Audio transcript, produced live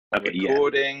Okay,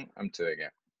 recording. I'm doing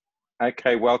it.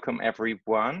 Okay, welcome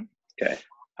everyone. Okay.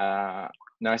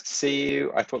 Nice to see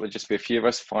you. I thought there'd just be a few of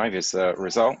us. 5 is the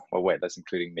result. Oh wait, that's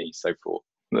including me, so 4.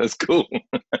 That's cool.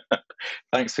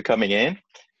 Thanks for coming in.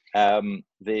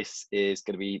 This is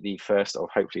going to be the first of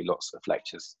hopefully lots of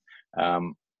lectures,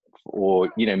 or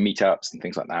meetups and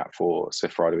things like that for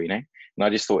Swift for Arduino. And I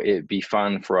just thought it'd be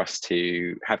fun for us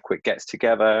to have quick gets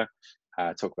together,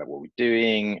 talk about what we're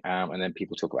doing, and then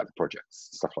people talk about the projects,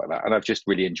 stuff like that. And I've just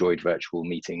really enjoyed virtual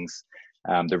meetings.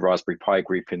 The Raspberry Pi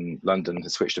group in London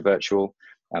has switched to virtual.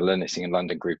 Linuxing in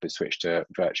London group has switched to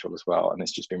virtual as well. And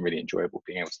it's just been really enjoyable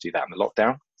being able to do that in the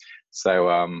lockdown. So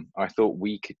I thought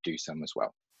we could do some as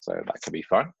well. So that could be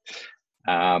fun.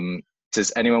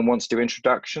 Does anyone want to do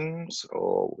introductions,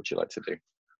 or what would you like to do?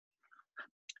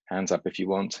 Hands up if you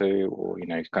want to, or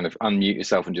kind of unmute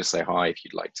yourself and just say hi if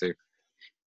you'd like to.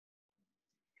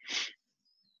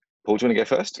 Paul, do you want to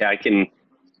go first? Yeah, I can.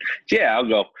 Yeah, I'll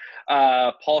go.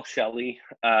 Paul Shelley.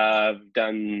 I've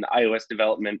done iOS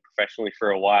development professionally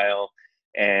for a while,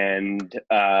 and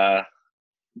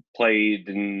played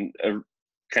and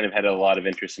kind of had a lot of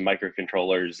interest in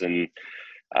microcontrollers and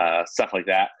stuff like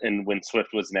that. And when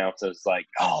Swift was announced, I was like,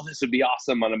 oh, this would be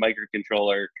awesome on a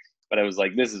microcontroller. But I was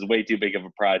like, this is way too big of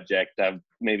a project.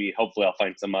 Hopefully I'll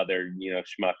find some other,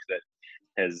 schmuck that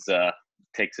has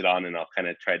takes it on, and I'll kind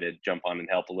of try to jump on and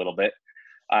help a little bit.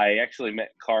 I actually met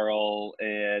Carl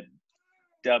at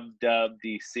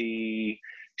WWDC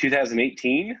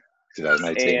 2018.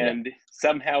 2018, and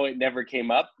somehow it never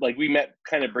came up. Like, we met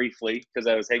kind of briefly because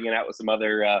I was hanging out with some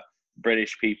other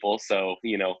British people. So,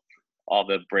 all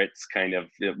the Brits kind of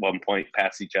at one point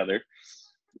pass each other.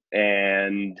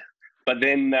 But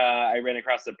then I ran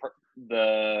across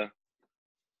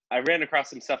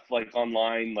some stuff like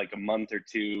online, like a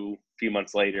few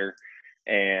months later.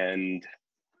 And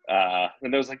I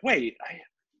was like, wait,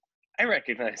 I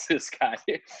recognize this guy.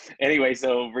 Anyway,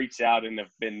 so reached out and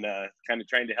have been kind of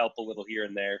trying to help a little here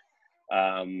and there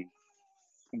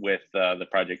with the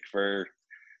project for,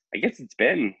 I guess it's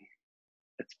been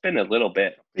a little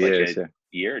bit, like a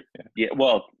year. Yeah.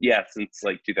 Well, yeah, since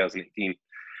like 2018.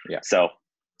 Yeah. So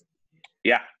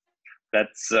yeah,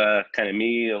 that's kind of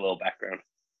me, a little background.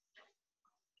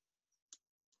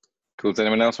 Cool. Does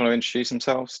anyone else want to introduce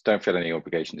themselves? Don't feel any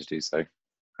obligation to do so.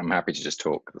 I'm happy to just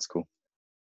talk. That's cool.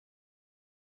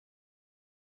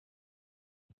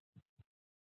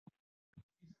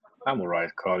 I'm all right,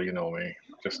 Carl. You know me.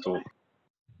 Just talk.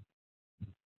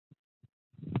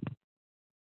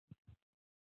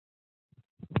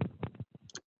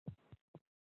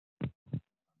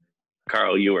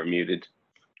 Carl, you are muted.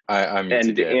 I'm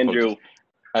muted. And Andrew,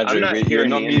 you're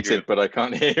not muted, but I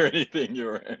can't hear anything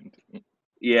your end.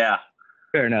 Yeah.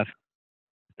 Fair enough.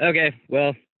 Okay,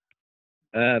 well,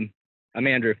 I'm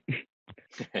Andrew.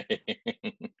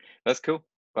 That's cool.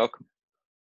 Welcome.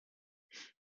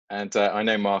 And I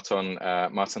know Martin.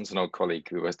 Martin's an old colleague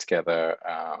who was together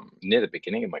near the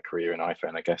beginning of my career in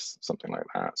iPhone, I guess, something like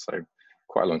that. So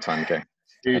quite a long time ago.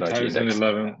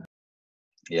 2011.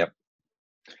 Yep.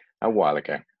 A while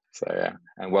ago. So yeah,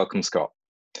 and welcome, Scott.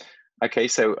 Okay,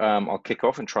 so I'll kick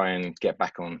off and try and get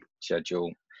back on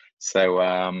schedule. So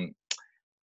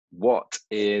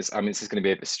this is going to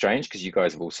be a bit strange because you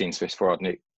guys have all seen Swift for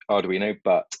Arduino,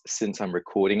 but since I'm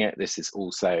recording it, this is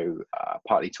also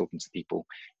partly talking to people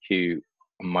who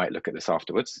might look at this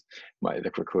afterwards, might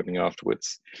look recording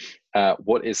afterwards.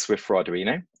 What is Swift for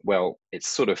Arduino? Well, it's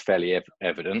sort of fairly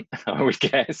evident, I would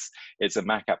guess. It's a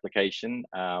Mac application,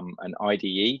 an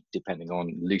IDE, depending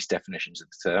on loose definitions of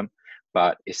the term,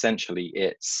 but essentially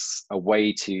it's a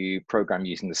way to program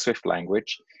using the Swift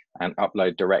language and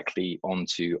upload directly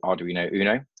onto Arduino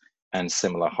Uno and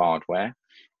similar hardware.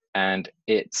 And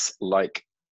it's like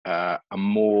a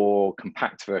more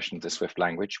compact version of the Swift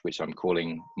language, which I'm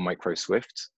calling Micro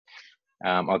Swift.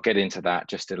 I'll get into that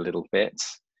just a little bit.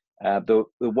 The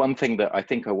one thing that I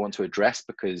think I want to address,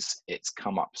 because it's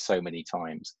come up so many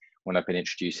times when I've been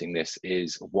introducing this,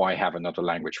 is why have another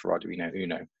language for Arduino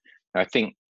Uno? I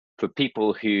think for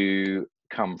people who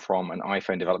come from an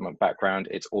iPhone development background,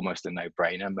 it's almost a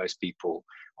no-brainer. Most people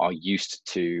are used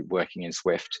to working in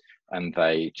Swift, and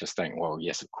they just think, well,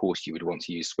 yes, of course you would want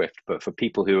to use Swift. But for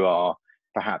people who are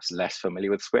perhaps less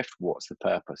familiar with Swift, what's the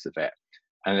purpose of it?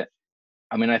 And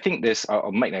I mean, I think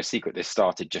I'll make no secret, this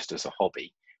started just as a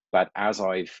hobby. But as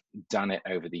I've done it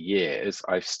over the years,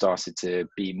 I've started to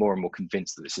be more and more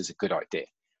convinced that this is a good idea.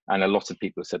 And a lot of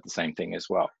people have said the same thing as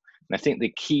well. And I think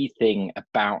the key thing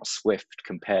about Swift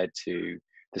compared to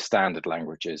the standard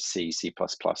languages, C, C++,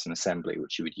 and assembly,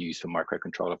 which you would use for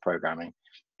microcontroller programming,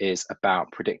 is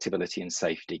about predictability and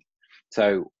safety.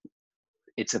 So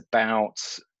it's about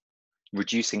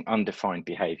reducing undefined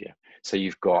behavior. So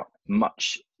you've got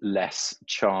much less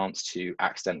chance to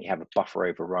accidentally have a buffer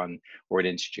overrun or an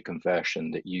integer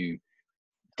conversion that you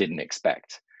didn't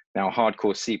expect. Now, a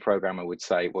hardcore C programmer would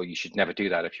say, well, you should never do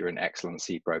that if you're an excellent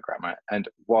C programmer. And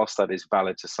whilst that is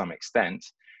valid to some extent,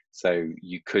 so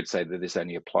you could say that this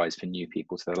only applies for new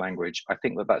people to the language, I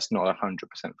think that that's not 100%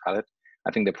 valid.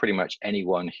 I think that pretty much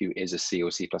anyone who is a C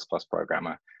or C++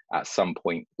 programmer at some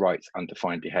point writes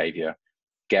undefined behavior,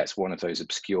 gets one of those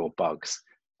obscure bugs.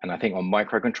 And I think on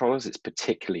microcontrollers, it's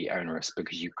particularly onerous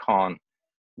because you don't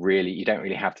really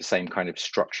have the same kind of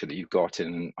structure that you've got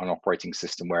in an operating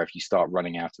system where if you start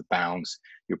running out of bounds,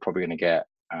 you're probably going to get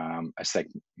a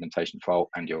segmentation fault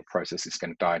and your process is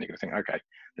going to die and you're going to think, okay,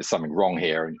 there's something wrong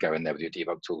here, and go in there with your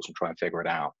debug tools and try and figure it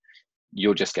out.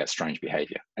 You'll just get strange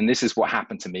behavior. And this is what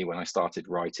happened to me when I started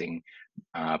writing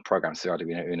programs for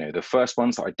Arduino Uno. The first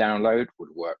ones that I download would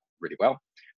work really well.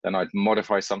 Then I'd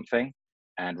modify something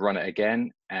and run it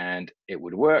again and it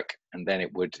would work, and then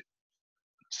it would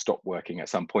stop working at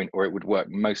some point, or it would work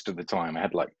most of the time. I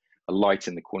had like a light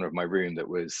in the corner of my room that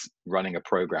was running a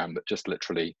program that just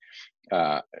literally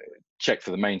checked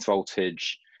for the mains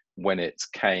voltage. When it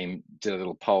came, did a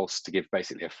little pulse to give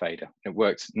basically a fader. It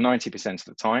worked 90% of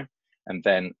the time, and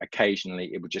then occasionally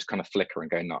it would just kind of flicker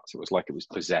and go nuts. It was like it was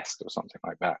possessed or something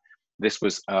like that. This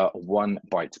was a 1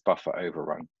 byte buffer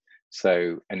overrun.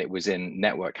 So, and it was in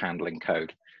network handling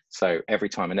code. So every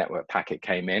time a network packet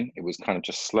came in, it was kind of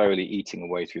just slowly eating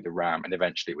away through the RAM, and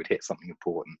eventually it would hit something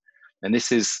important. And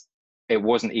it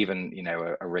wasn't even,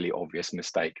 a really obvious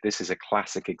mistake. This is a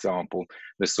classic example,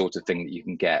 the sort of thing that you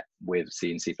can get with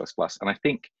C and C++. And I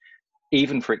think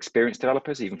even for experienced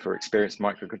developers, even for experienced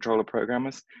microcontroller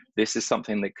programmers, this is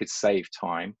something that could save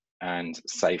time and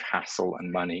save hassle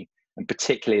and money. And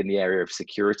particularly in the area of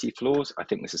security flaws, I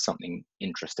think this is something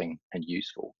interesting and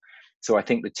useful. So I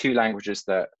think the two languages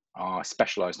that are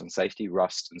specialized on safety,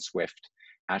 Rust and Swift,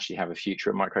 actually have a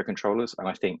future in microcontrollers. And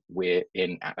I think we're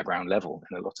in at the ground level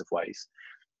in a lot of ways.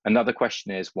 Another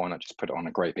question is, why not just put it on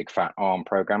a great big fat ARM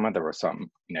programmer? There are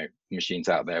some, machines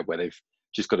out there where they've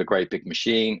just got a great big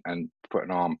machine and put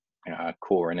an ARM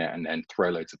core in it and then throw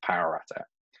loads of power at it.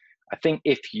 I think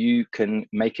if you can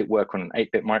make it work on an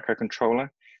 8-bit microcontroller,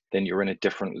 then you're in a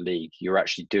different league. You're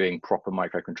actually doing proper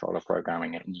microcontroller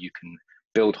programming, and you can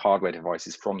build hardware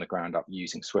devices from the ground up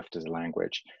using Swift as a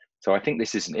language. So I think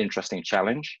this is an interesting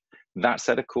challenge. That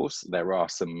said, of course, there are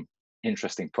some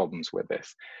interesting problems with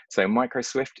this. So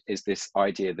MicroSwift is this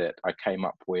idea that I came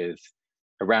up with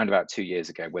around about 2 years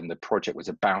ago when the project was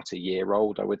about a year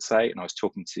old, I would say. And I was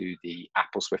talking to the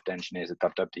Apple Swift engineers at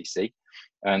WWDC.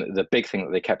 And the big thing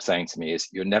that they kept saying to me is,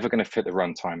 you're never going to fit the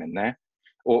runtime in there.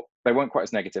 Or they weren't quite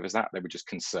as negative as that. They were just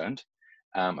concerned.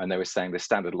 And they were saying the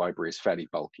standard library is fairly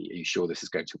bulky. Are you sure this is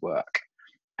going to work?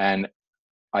 And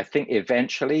I think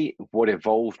eventually what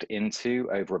evolved into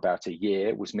over about a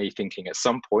year was me thinking at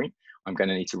some point, I'm going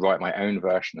to need to write my own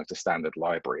version of the standard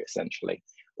library, essentially,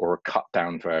 or a cut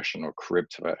down version or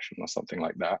cribbed version or something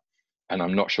like that. And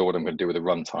I'm not sure what I'm going to do with the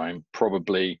runtime.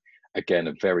 Probably, again,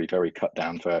 a very, very cut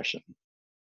down version.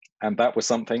 And that was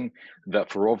something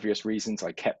that, for obvious reasons,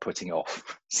 I kept putting off.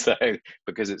 So,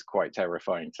 because it's quite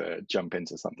terrifying to jump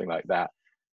into something like that.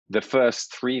 The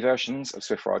first 3 versions of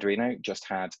Swift for Arduino just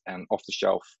had an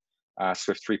off-the-shelf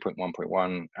Swift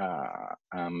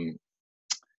 3.1.1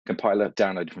 compiler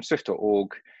downloaded from swift.org,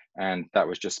 and that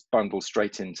was just bundled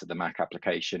straight into the Mac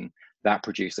application. That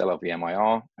produced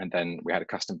LLVMIR, and then we had a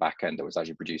custom backend that was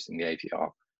actually producing the AVR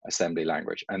assembly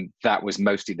language. And that was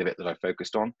mostly the bit that I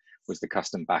focused on, was the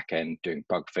custom backend, doing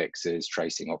bug fixes,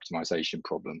 tracing optimization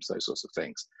problems, those sorts of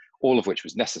things, all of which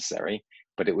was necessary,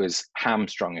 but it was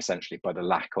hamstrung essentially by the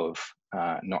lack of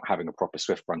not having a proper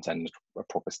Swift front end, a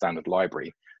proper standard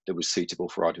library that was suitable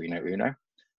for Arduino Uno.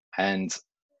 And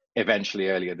eventually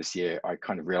earlier this year, I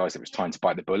kind of realized it was time to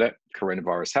bite the bullet.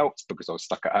 Coronavirus helped because I was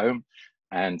stuck at home,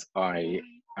 and I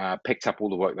picked up all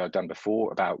the work that I'd done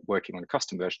before about working on a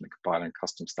custom version of the compiler and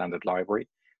custom standard library.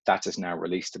 That is now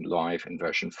released and live in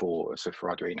version 4 of Swift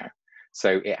for Arduino.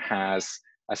 So it has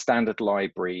a standard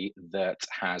library that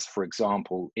has, for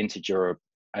example, integer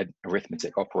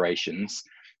arithmetic operations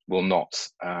will not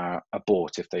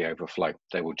abort if they overflow.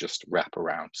 They will just wrap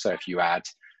around. So if you add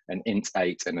an int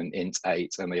 8 and an int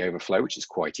 8 and they overflow, which is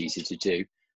quite easy to do,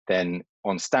 then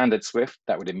on standard Swift,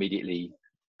 that would immediately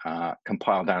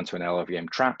compile down to an LLVM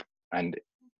trap, and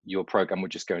your program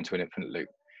would just go into an infinite loop.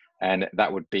 And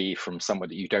that would be from somewhere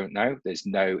that you don't know. There's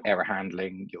no error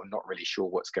handling. You're not really sure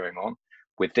what's going on.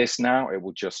 With this now, it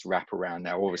will just wrap around.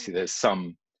 Now, obviously, there's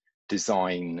some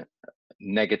design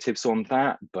negatives on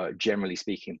that, but generally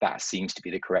speaking, that seems to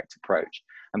be the correct approach.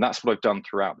 And that's what I've done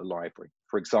throughout the library.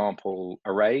 For example,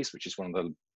 arrays, which is one of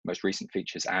the most recent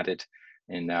features added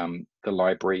in the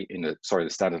library, the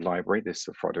standard library, this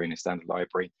Arduino standard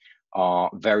library, are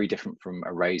very different from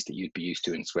arrays that you'd be used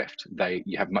to in Swift.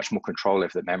 You have much more control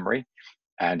over the memory,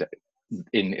 and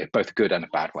in both a good and a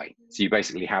bad way. So you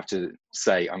basically have to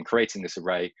say, I'm creating this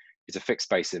array, it's a fixed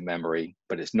space in memory,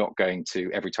 but it's not going to,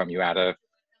 every time you add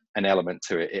an element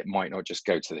to it, it might not just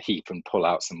go to the heap and pull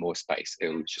out some more space.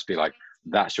 It'll just be like,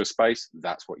 that's your space,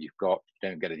 that's what you've got, you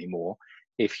don't get any more.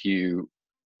 If you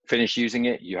finish using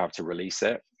it, you have to release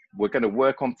it. We're going to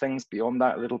work on things beyond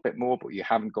that a little bit more, but you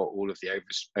haven't got all of the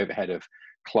overhead of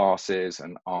classes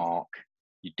and arc.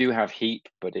 You do have heap,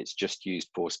 but it's just used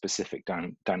for specific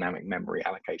dynamic memory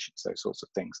allocations, those sorts of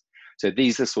things. So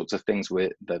these are sorts of things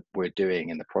that we're doing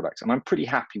in the product. And I'm pretty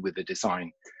happy with the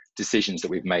design decisions that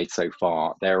we've made so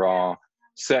far. There are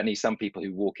certainly some people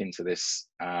who walk into this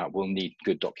will need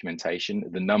good documentation.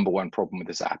 The number one problem with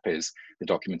this app is the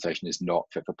documentation is not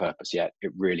fit for purpose yet.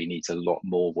 It really needs a lot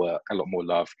more work, a lot more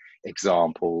love,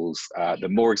 examples. The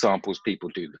more examples people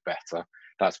do, the better.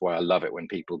 That's why I love it when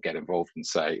people get involved and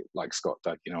say, like Scott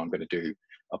did, I'm going to do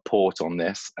a port on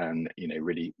this and,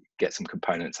 really get some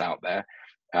components out there.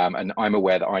 And I'm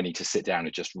aware that I need to sit down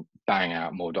and just bang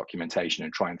out more documentation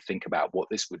and try and think about what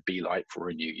this would be like for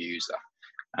a new user.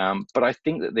 But I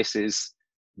think that this is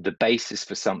the basis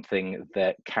for something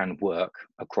that can work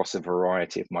across a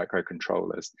variety of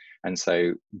microcontrollers, and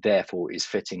so therefore is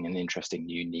fitting an interesting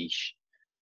new niche.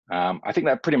 I think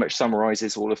that pretty much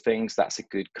summarizes all of things. That's a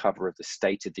good cover of the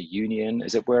state of the union,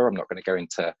 as it were. I'm not going to go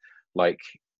into like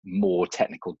more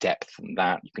technical depth than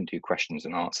that. You can do questions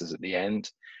and answers at the end.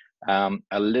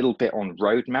 A little bit on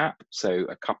roadmap. So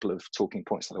a couple of talking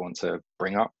points that I want to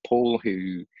bring up. Paul,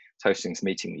 who's hosting this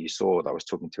meeting that you saw that I was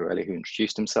talking to earlier, who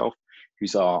introduced himself,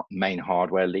 who's our main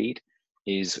hardware lead,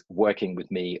 is working with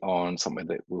me on something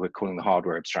that we're calling the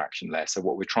hardware abstraction layer. So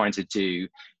what we're trying to do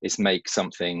is make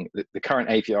something, the current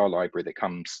AVR library that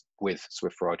comes with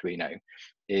Swift for Arduino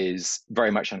is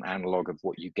very much an analog of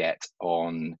what you get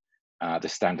on the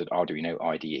standard Arduino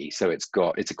IDE. So it's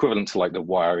equivalent to like the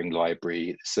wiring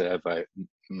library, servo,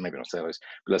 maybe not servos,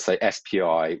 but let's say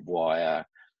SPI, wire,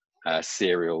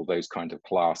 serial, those kind of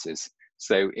classes.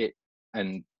 So it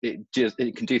can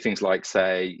do things like,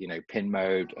 say, pin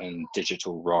mode and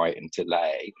digital write and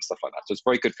delay and stuff like that. So it's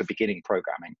very good for beginning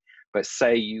programming. But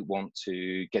say you want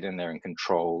to get in there and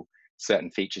control certain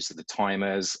features of the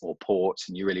timers or ports,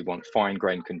 and you really want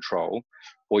fine-grained control,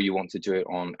 or you want to do it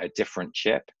on a different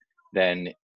chip, then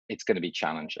it's going to be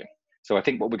challenging. So I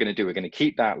think what we're going to do, we're going to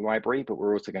keep that library, but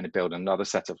we're also going to build another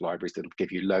set of libraries that will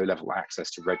give you low-level access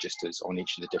to registers on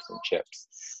each of the different chips.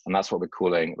 And that's what we're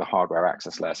calling the hardware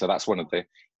access layer. So that's one of the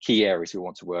key areas we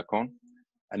want to work on.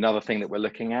 Another thing that we're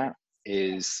looking at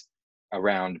is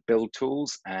around build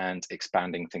tools and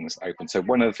expanding things open. So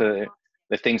one of the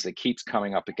things that keeps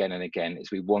coming up again and again is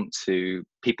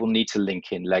people need to link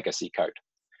in legacy code.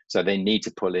 So they need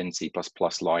to pull in C++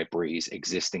 libraries,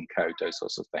 existing code, those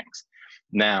sorts of things.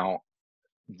 Now,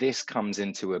 this comes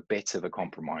into a bit of a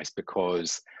compromise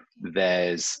because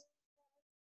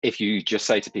if you just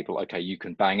say to people, okay, you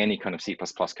can bang any kind of C++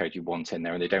 code you want in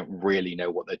there and they don't really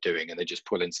know what they're doing and they just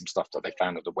pull in some stuff that they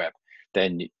found on the web,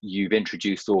 then you've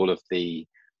introduced all of the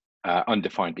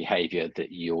undefined behavior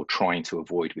that you're trying to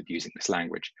avoid with using this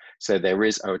language. So there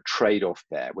is a trade-off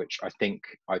there, which I think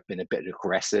I've been a bit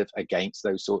aggressive against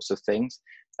those sorts of things.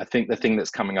 I think the thing that's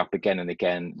coming up again and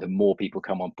again, the more people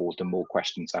come on board, the more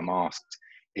questions I'm asked,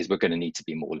 is we're going to need to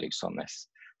be more loose on this.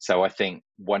 So I think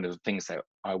one of the things that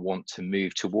I want to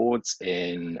move towards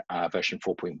in version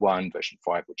 4.1, version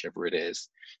 5, whichever it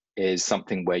is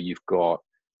something where you've got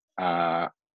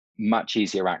much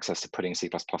easier access to putting C++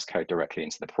 code directly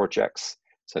into the projects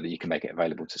so that you can make it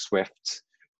available to Swift.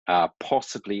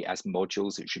 Possibly as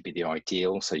modules, it should be the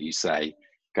ideal. So you say,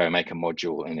 go make a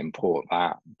module and import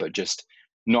that, but just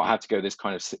not have to go this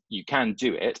kind of, you can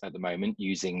do it at the moment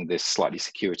using this slightly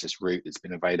circuitous route that's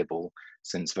been available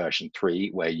since version 3,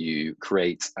 where you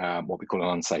create what we call an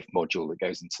unsafe module that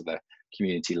goes into the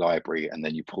community library, and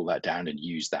then you pull that down and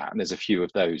use that. And there's a few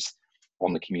of those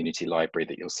on the community library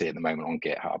that you'll see at the moment on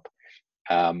GitHub.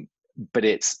 But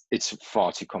it's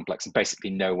far too complex, and basically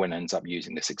no one ends up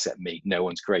using this except me. No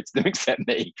one's created them except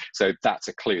me. So that's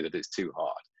a clue that it's too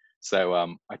hard. So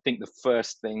I think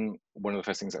one of the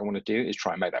first things I want to do is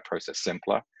try and make that process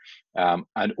simpler.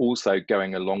 And also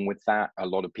going along with that, a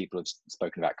lot of people have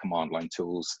spoken about command line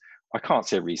tools. I can't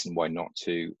see a reason why not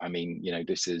to. I mean,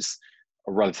 this is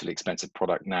a relatively expensive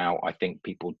product now. I think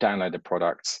people download the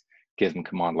product, give them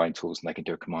command line tools and they can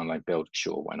do a command line build,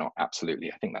 sure, why not?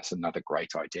 Absolutely. I think that's another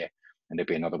great idea, and there'd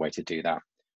be another way to do that.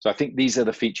 So I think these are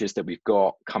the features that we've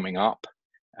got coming up,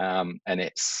 and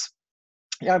it's,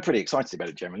 yeah, I'm pretty excited about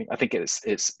it generally. I think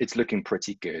it's looking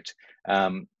pretty good.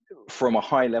 From a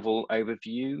high level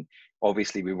overview,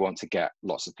 obviously we want to get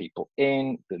lots of people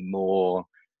in. The more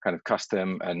kind of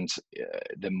custom and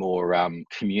the more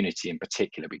community in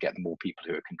particular we get, the more people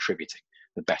who are contributing,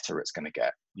 the better it's going to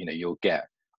get. You know, you'll get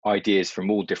ideas from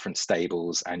all different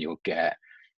stables, and you'll get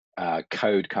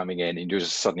code coming in, and you'll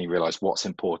just suddenly realize what's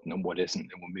important and what isn't,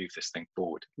 and we'll move this thing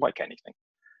forward like anything.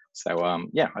 So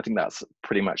yeah, I think that's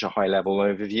pretty much a high level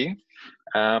overview.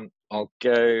 I'll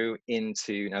go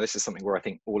into, now this is something where I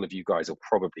think all of you guys will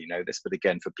probably know this, but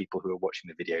again, for people who are watching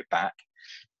the video back,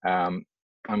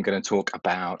 I'm going to talk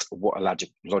about what a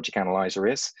logic analyzer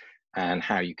is and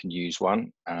how you can use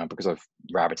one, because I've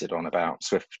rabbited on about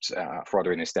Swift for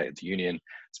Arduino State of the Union.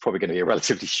 It's probably going to be a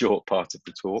relatively short part of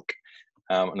the talk.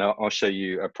 And I'll show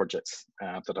you a project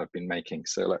that I've been making.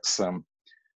 So let's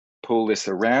pull this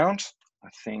around. I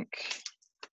think,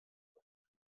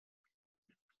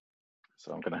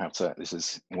 so I'm going to have to, this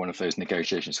is one of those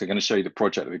negotiations. So I'm going to show you the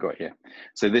project that we've got here.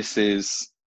 So this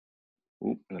is,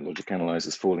 oh, the logic analyzer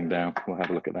is falling down. We'll have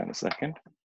a look at that in a second.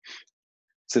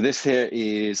 So this here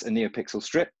is a neopixel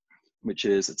strip, which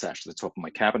is attached to the top of my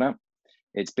cabinet.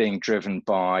 It's being driven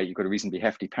by, you've got a reasonably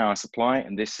hefty power supply,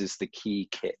 and this is the key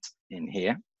kit in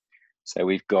here. So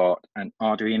we've got an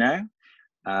Arduino.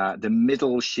 The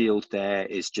middle shield there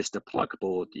is just a plug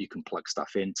board that you can plug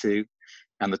stuff into.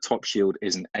 And the top shield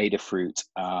is an Adafruit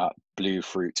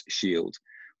Bluefruit shield,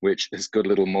 which has got a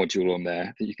little module on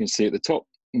there that you can see at the top,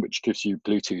 which gives you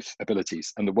Bluetooth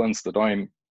abilities. And the ones that I'm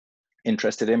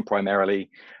interested in primarily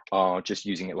are just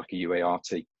using it like a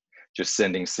UART, just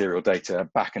sending serial data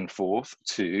back and forth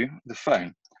to the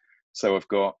phone. So I've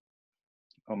got,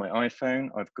 on my iPhone,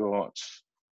 I've got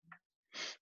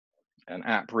an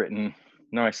app written,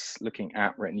 nice looking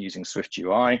app written using Swift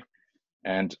UI,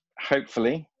 and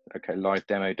hopefully, okay, live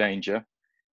demo danger,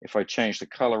 if I change the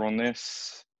color on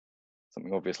this,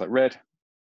 something obvious like red,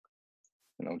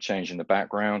 and I'll change in the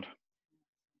background.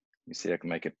 You see I can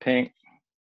make it pink,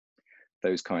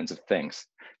 those kinds of things.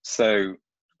 So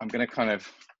I'm going to kind of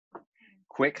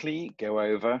quickly go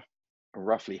over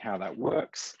roughly how that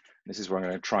works. This is where I'm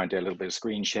going to try and do a little bit of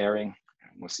screen sharing,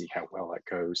 and we'll see how well that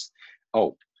goes.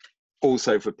 Oh,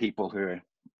 also for people who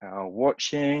are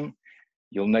watching,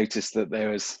 you'll notice that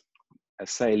there is a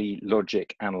Saley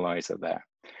logic analyzer there.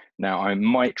 Now I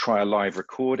might try a live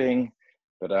recording,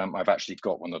 but I've actually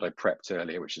got one that I prepped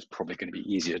earlier, which is probably going to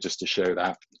be easier just to show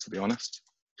that, to be honest.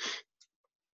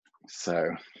 So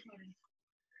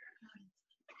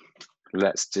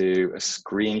let's do a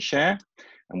screen share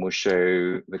and we'll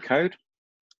show the code.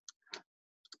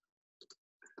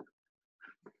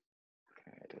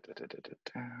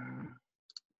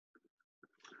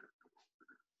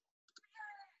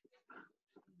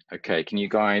 Okay, can you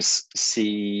guys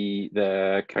see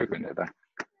the code window there?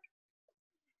 Does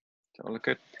that all look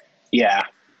good? Yeah,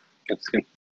 that's good.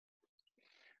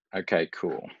 Okay,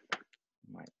 cool.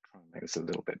 Might try and make this a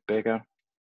little bit bigger.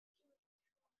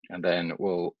 And then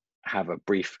we'll have a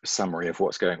brief summary of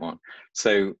what's going on.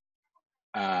 So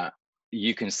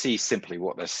you can see simply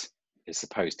what this is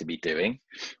supposed to be doing.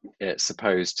 It's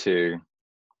supposed to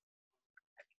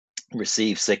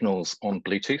receive signals on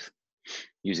Bluetooth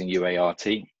using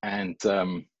UART, and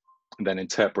then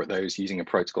interpret those using a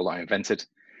protocol I invented.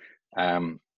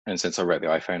 And since I wrote the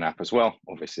iPhone app as well,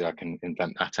 obviously I can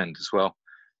invent that end as well,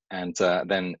 and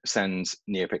then send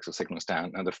neopixel signals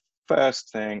down. And the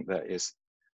first thing that is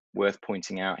worth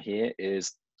pointing out here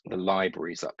is the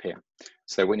libraries up here.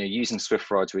 So when you're using Swift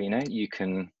for Arduino, you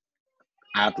can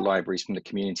add libraries from the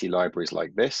community libraries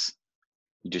like this.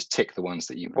 You just tick the ones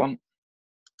that you want.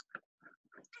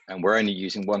 And we're only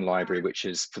using one library, which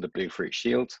is for the Bluefruit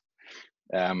shield.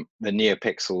 The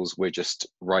neopixels, we're just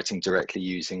writing directly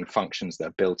using functions that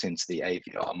are built into the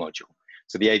AVR module.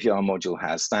 So the AVR module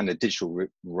has standard digital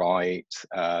write,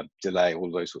 delay,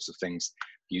 all those sorts of things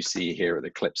you see here at the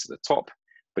clips at the top.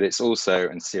 But it's also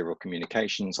in serial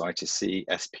communications, I2C,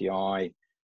 SPI,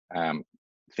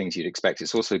 things you'd expect.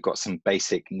 It's also got some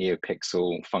basic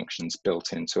neopixel functions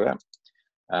built into it,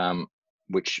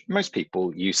 which most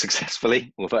people use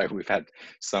successfully, although we've had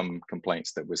some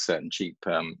complaints that with certain cheap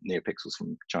neopixels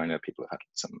from China, people have had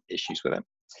some issues with it.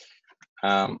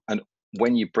 And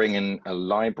when you bring in a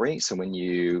library, so when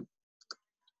you,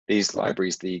 these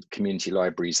libraries, the community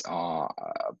libraries are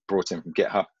brought in from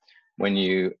GitHub. When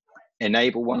you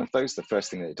enable one of those, the first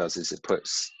thing that it does is it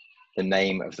puts the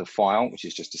name of the file, which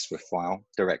is just a Swift file,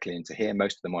 directly into here.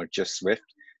 Most of them are just Swift.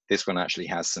 This one actually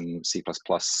has some C++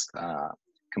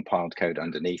 compiled code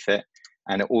underneath it,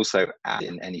 and it also adds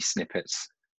in any snippets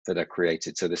that are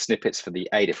created. So the snippets for the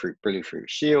Adafruit Bluefruit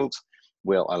Shield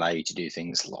will allow you to do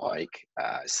things like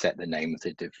set the name of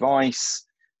the device,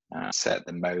 set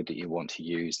the mode that you want to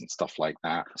use and stuff like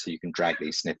that. So you can drag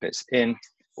these snippets in,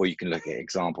 or you can look at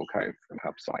example code from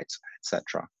hub sites,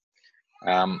 etc.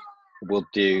 We'll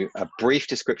do a brief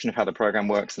description of how the program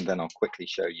works, and then I'll quickly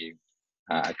show you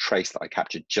a trace that I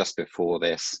captured just before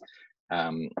this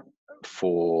to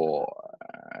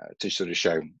sort of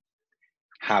show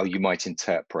how you might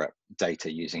interpret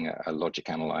data using a logic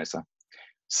analyzer.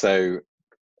 So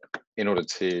in order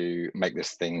to make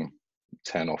this thing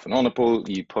turn off and onable,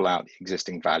 you pull out the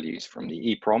existing values from the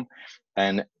EEPROM,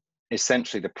 and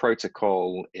essentially the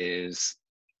protocol is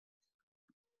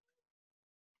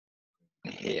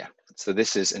here. So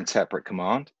this is interpret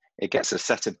command. It gets a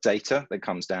set of data that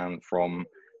comes down from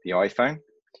the iPhone.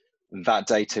 That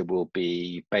data will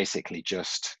be basically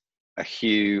just a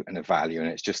hue and a value, and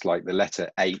it's just like the letter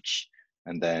H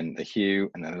and then the hue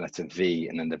and then the letter V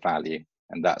and then the value,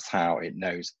 and that's how it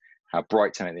knows how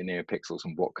bright to make the neopixels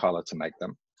and what color to make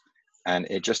them. And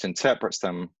it just interprets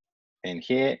them in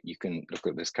here. You can look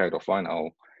at this code offline.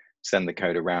 I'll send the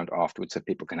code around afterwards so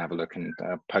people can have a look and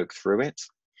poke through it.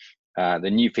 The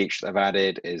new feature that I've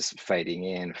added is fading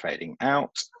in, fading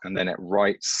out, and then it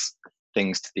writes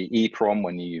things to the EEPROM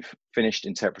when you've finished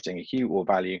interpreting a hue or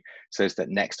value, so that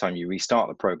next time you restart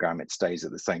the program, it stays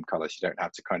at the same color. So you don't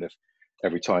have to kind of,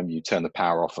 every time you turn the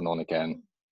power off and on again,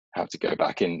 have to go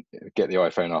back in, get the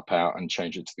iPhone up out and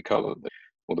change it to the color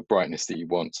or the brightness that you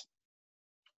want.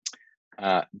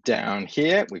 Down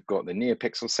here, we've got the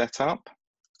NeoPixel set up,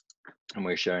 and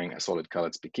we're showing a solid color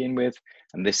to begin with.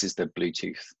 And this is the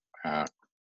Bluetooth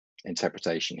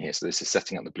interpretation here. So this is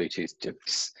setting up the Bluetooth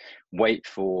device. Wait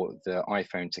for the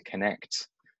iPhone to connect,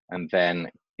 and then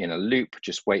in a loop,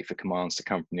 just wait for commands to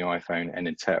come from the iPhone and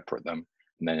interpret them.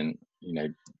 And then, you know,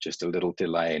 just a little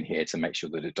delay in here to make sure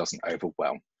that it doesn't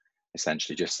overwhelm,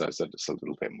 essentially, just so that it's a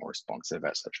little bit more responsive,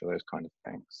 etc. Those kind of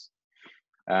things.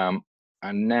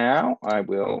 And now I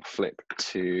will flip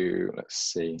to, let's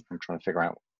see, I'm trying to figure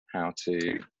out how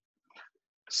to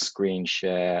screen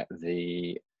share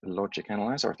the logic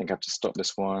analyzer. I think I have to stop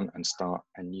this one and start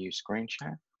a new screen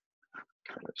share.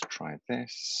 Okay, let's try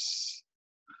this.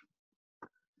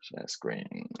 Share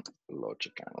screen,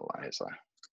 logic analyzer.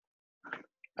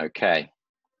 Okay,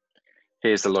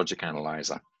 here's the logic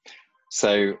analyzer.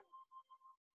 So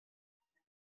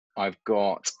I've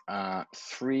got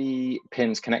 3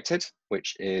 pins connected,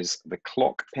 which is the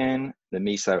clock pin, the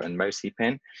MISO and MOSI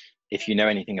pin. If you know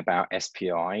anything about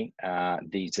SPI,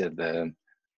 these are the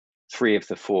 3 of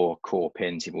the 4 core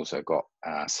pins. You've also got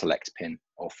select pin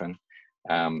often,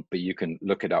 but you can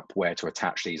look it up where to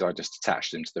attach these. I just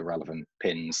attached them to the relevant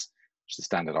pins, which is the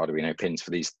standard Arduino pins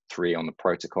for these 3 on the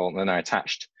protocol. And then I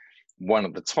attached one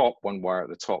at the top, one wire at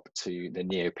the top to the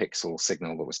NeoPixel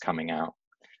signal that was coming out.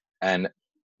 And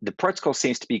the protocol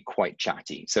seems to be quite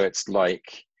chatty. So it's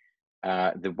like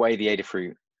the way the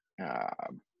Adafruit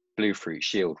Bluefruit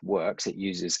Shield works, it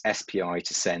uses SPI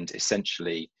to send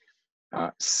essentially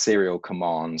serial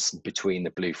commands between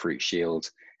the Bluefruit Shield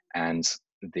and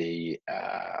the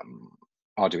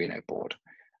Arduino board.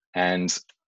 And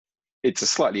it's a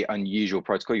slightly unusual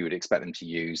protocol. You would expect them to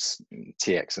use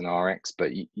TX and RX,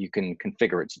 but you can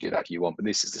configure it to do that if you want, but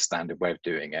this is the standard way of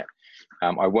doing it.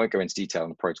 I won't go into detail on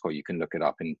the protocol. You can look it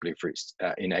up in Bluefruit's,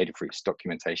 in Adafruit's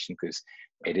documentation, because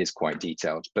it is quite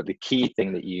detailed. But the key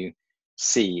thing that you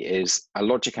see is a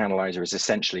logic analyzer is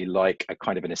essentially like a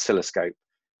kind of an oscilloscope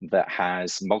that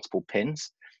has multiple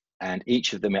pins, and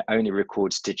each of them, it only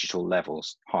records digital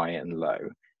levels, high and low.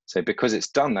 So because it's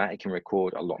done that, it can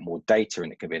record a lot more data,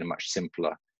 and it can be in a much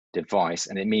simpler device.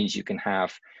 And it means you can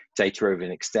have data over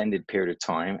an extended period of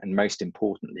time. And most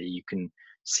importantly, you can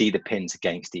see the pins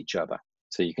against each other.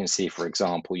 So you can see, for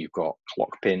example, you've got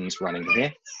clock pins running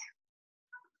here.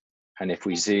 And if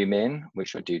we zoom in,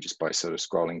 which I do just by sort of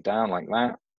scrolling down like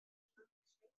that,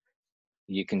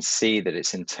 you can see that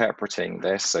it's interpreting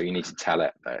this. So you need to tell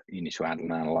it that you need to add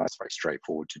an analyzer. Very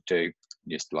straightforward to do.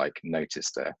 Just like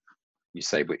notice there, you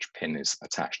say which pin is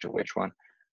attached to which one.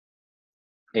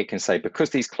 It can say, because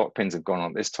these clock pins have gone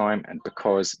on at this time, and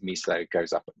because MISO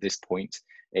goes up at this point,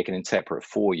 it can interpret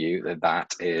for you that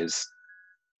that is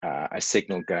a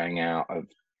signal going out of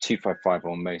 255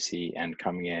 on MOSI and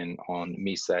coming in on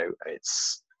MISO. I think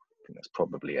that's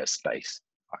probably a space.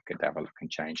 I could have a look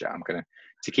and change it. I'm going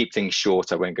to keep things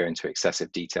short, I won't go into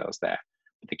excessive details there.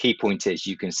 But the key point is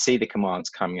you can see the commands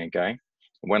coming and going.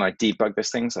 When I debug this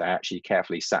thing, so I actually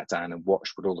carefully sat down and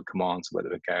watched what all the commands, where they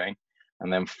were going.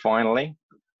 And then finally,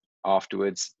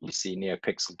 afterwards, you see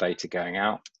neopixel data going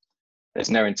out. There's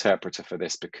no interpreter for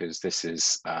this because this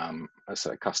is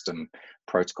a custom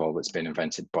protocol that's been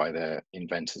invented by the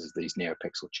inventors of these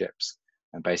neopixel chips.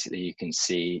 And basically you can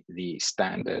see the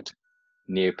standard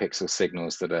neopixel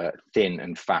signals that are thin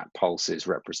and fat pulses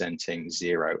representing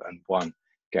 0 and 1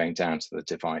 going down to the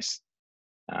device.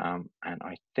 And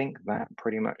I think that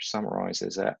pretty much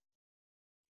summarizes it.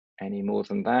 Any more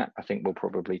than that, I think we'll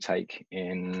probably take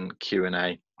in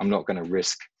Q&A. I'm not going to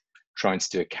risk trying to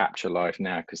do a capture live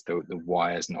now because the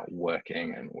wire's not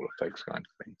working and all of those kind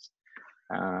of things.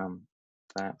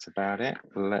 That's about it.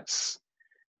 Let's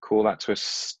call that to a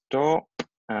stop.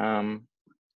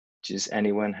 Does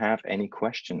anyone have any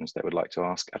questions that would like to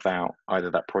ask about either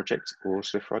that project or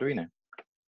Swift for Arduino?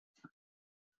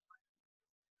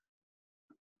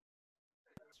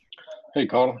 Hey,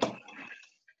 Carl.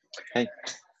 Hey.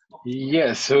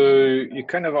 Yeah, so you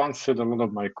kind of answered a lot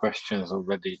of my questions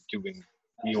already during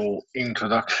your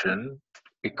introduction,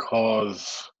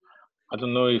 because I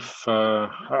don't know if,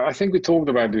 I think we talked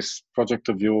about this project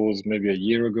of yours maybe a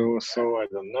year ago or so, I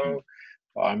don't know.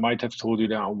 I might have told you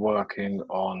that I'm working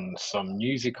on some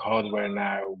music hardware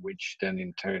now, which then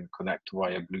in turn connect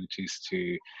via Bluetooth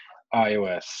to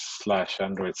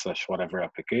iOS/Android/whatever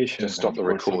applications. Just stop the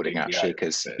recording actually,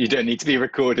 because you don't need to be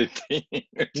recorded.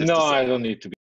 No, I don't need to be.